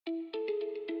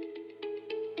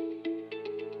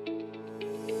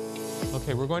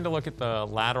Okay, we're going to look at the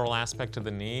lateral aspect of the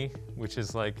knee, which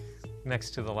is like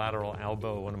next to the lateral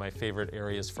elbow, one of my favorite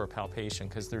areas for palpation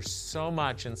because there's so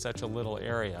much in such a little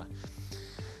area.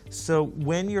 So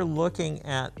when you're looking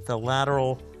at the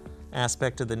lateral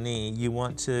aspect of the knee, you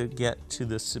want to get to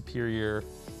the superior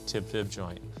tib-fib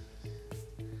joint.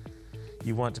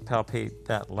 You want to palpate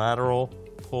that lateral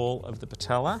pull of the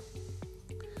patella.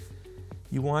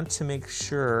 You want to make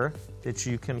sure that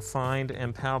you can find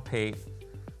and palpate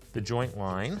the joint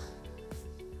line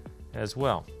as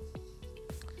well.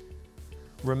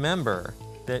 Remember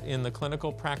that in the clinical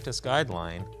practice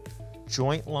guideline,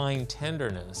 joint line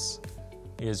tenderness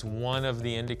is one of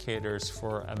the indicators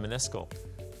for a meniscal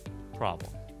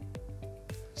problem.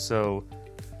 So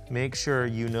make sure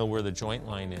you know where the joint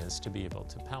line is to be able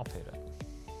to palpate it.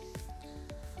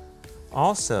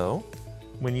 Also,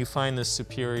 when you find the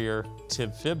superior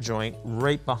tib-fib joint,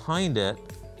 right behind it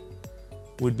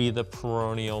would be the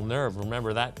peroneal nerve.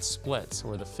 Remember, that splits,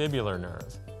 or the fibular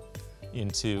nerve,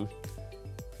 into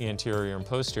anterior and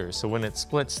posterior. So when it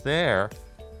splits there,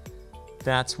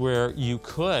 that's where you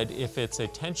could, if it's a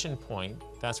tension point,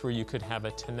 that's where you could have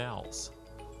a Tinel's.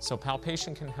 So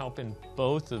palpation can help in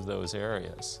both of those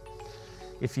areas.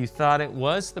 If you thought it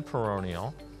was the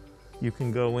peroneal, you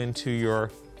can go into your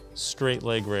straight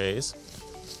leg raise.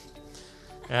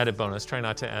 Added bonus, try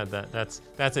not to add that.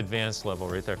 That's advanced level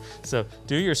right there. So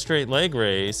do your straight leg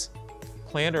raise,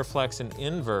 plantar flex and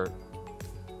invert,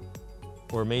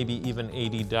 or maybe even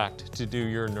adduct to do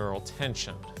your neural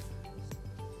tension.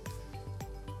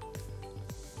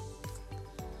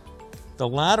 The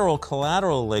lateral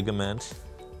collateral ligament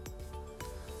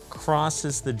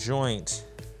crosses the joint,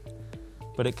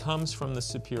 but it comes from the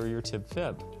superior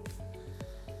tib-fib.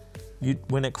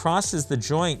 When it crosses the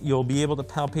joint, you'll be able to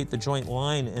palpate the joint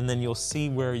line, and then you'll see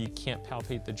where you can't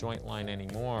palpate the joint line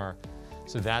anymore.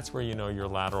 So that's where you know your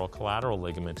lateral collateral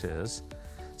ligament is.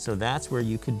 So that's where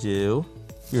you could do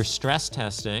your stress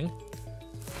testing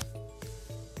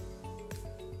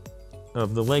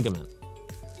of the ligament.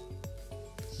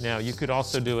 Now, you could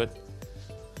also do it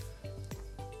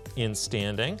in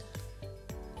standing.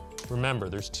 Remember,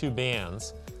 there's two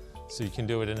bands, so you can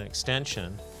do it in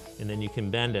extension, and then you can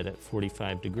bend it at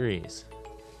 45 degrees,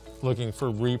 looking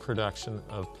for reproduction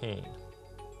of pain.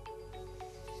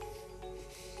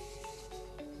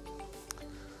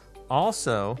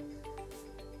 Also,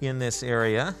 in this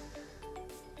area,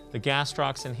 the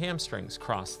gastrocs and hamstrings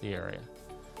cross the area.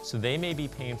 So they may be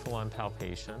painful on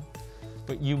palpation,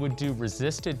 but you would do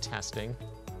resisted testing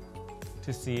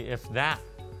to see if that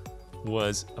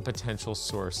was a potential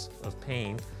source of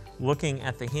pain, looking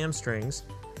at the hamstrings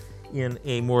in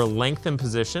a more lengthened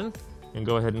position, and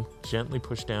go ahead and gently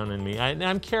push down on me.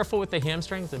 I'm careful with the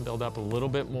hamstrings and build up a little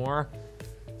bit more.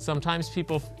 Sometimes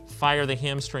people fire the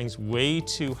hamstrings way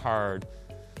too hard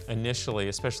initially,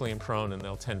 especially in prone, and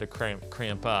they'll tend to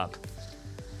cramp up.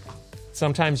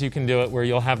 Sometimes you can do it where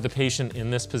you'll have the patient in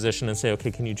this position and say, okay,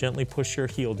 can you gently push your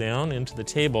heel down into the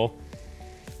table?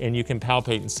 And you can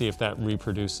palpate and see if that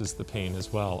reproduces the pain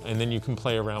as well. And then you can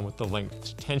play around with the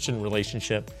length-tension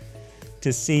relationship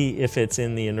to see if it's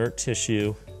in the inert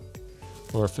tissue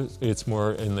or if it's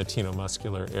more in the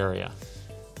tenomuscular area.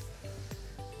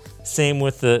 Same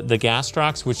with the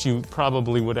gastrocs, which you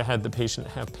probably would have had the patient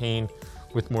have pain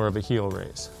with more of a heel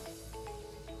raise.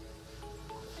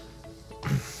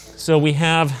 So we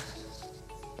have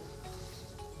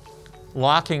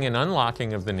locking and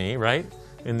unlocking of the knee, right?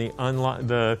 And the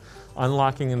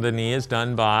unlocking of the knee is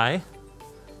done by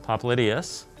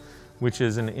popliteus, which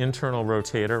is an internal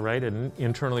rotator, right? It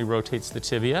internally rotates the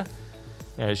tibia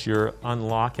as you're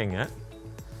unlocking it.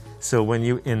 So when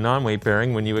you, in non-weight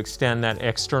bearing, when you extend, that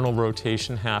external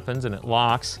rotation happens and it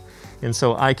locks. And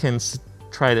so I can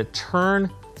try to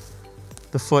turn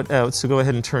the foot out. So go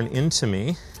ahead and turn into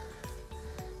me.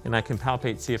 And I can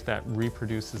palpate, see if that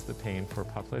reproduces the pain for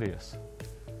popliteus.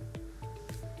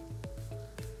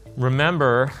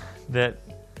 Remember that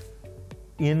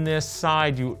in this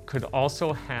side, you could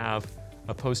also have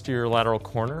a posterior lateral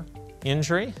corner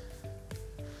injury.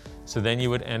 So then you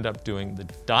would end up doing the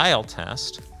dial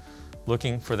test,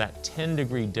 looking for that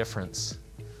 10-degree difference.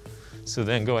 So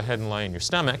then go ahead and lie in your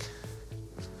stomach.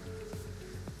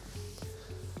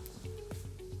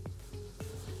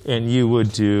 And you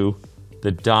would do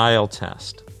the dial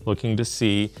test, looking to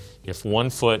see if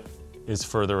one foot is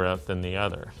further out than the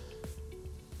other.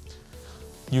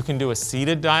 You can do a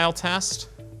seated dial test,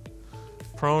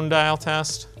 prone dial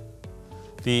test.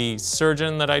 The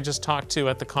surgeon that I just talked to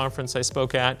at the conference I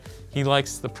spoke at, he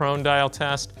likes the prone dial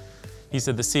test. He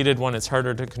said the seated one, it's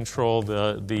harder to control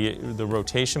the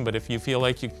rotation, but if you feel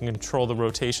like you can control the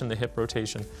rotation, the hip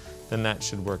rotation, then that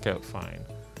should work out fine.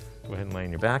 Go ahead and lay on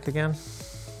your back again.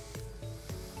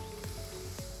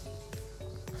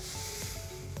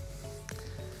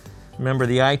 Remember,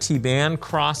 the IT band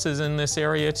crosses in this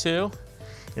area too,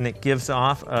 and it gives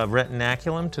off a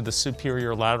retinaculum to the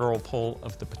superior lateral pole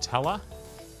of the patella.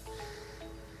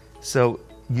 So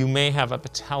you may have a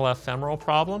patellofemoral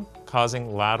problem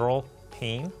causing lateral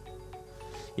pain.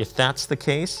 If that's the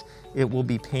case, it will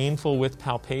be painful with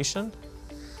palpation.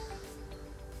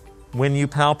 When you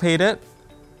palpate it,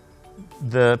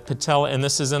 the patella, and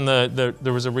this is in there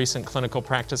was a recent clinical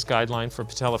practice guideline for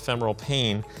patellofemoral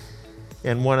pain,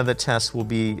 and one of the tests will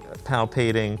be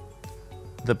palpating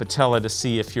the patella to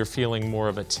see if you're feeling more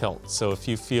of a tilt. So if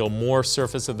you feel more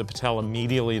surface of the patella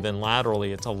medially than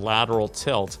laterally, it's a lateral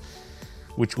tilt,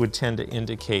 which would tend to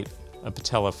indicate a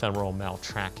patellofemoral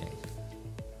maltracking.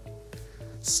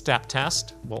 Step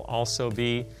test will also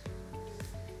be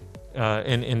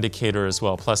an indicator as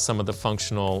well, plus some of the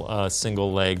functional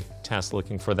single leg tests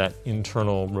looking for that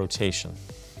internal rotation.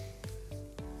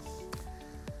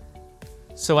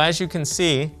 So as you can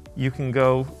see, you can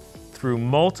go through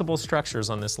multiple structures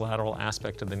on this lateral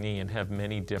aspect of the knee and have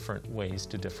many different ways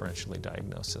to differentially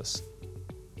diagnose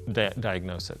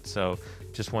it. So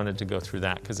just wanted to go through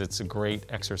that because it's a great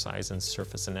exercise in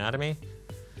surface anatomy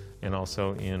and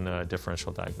also in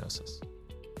differential diagnosis.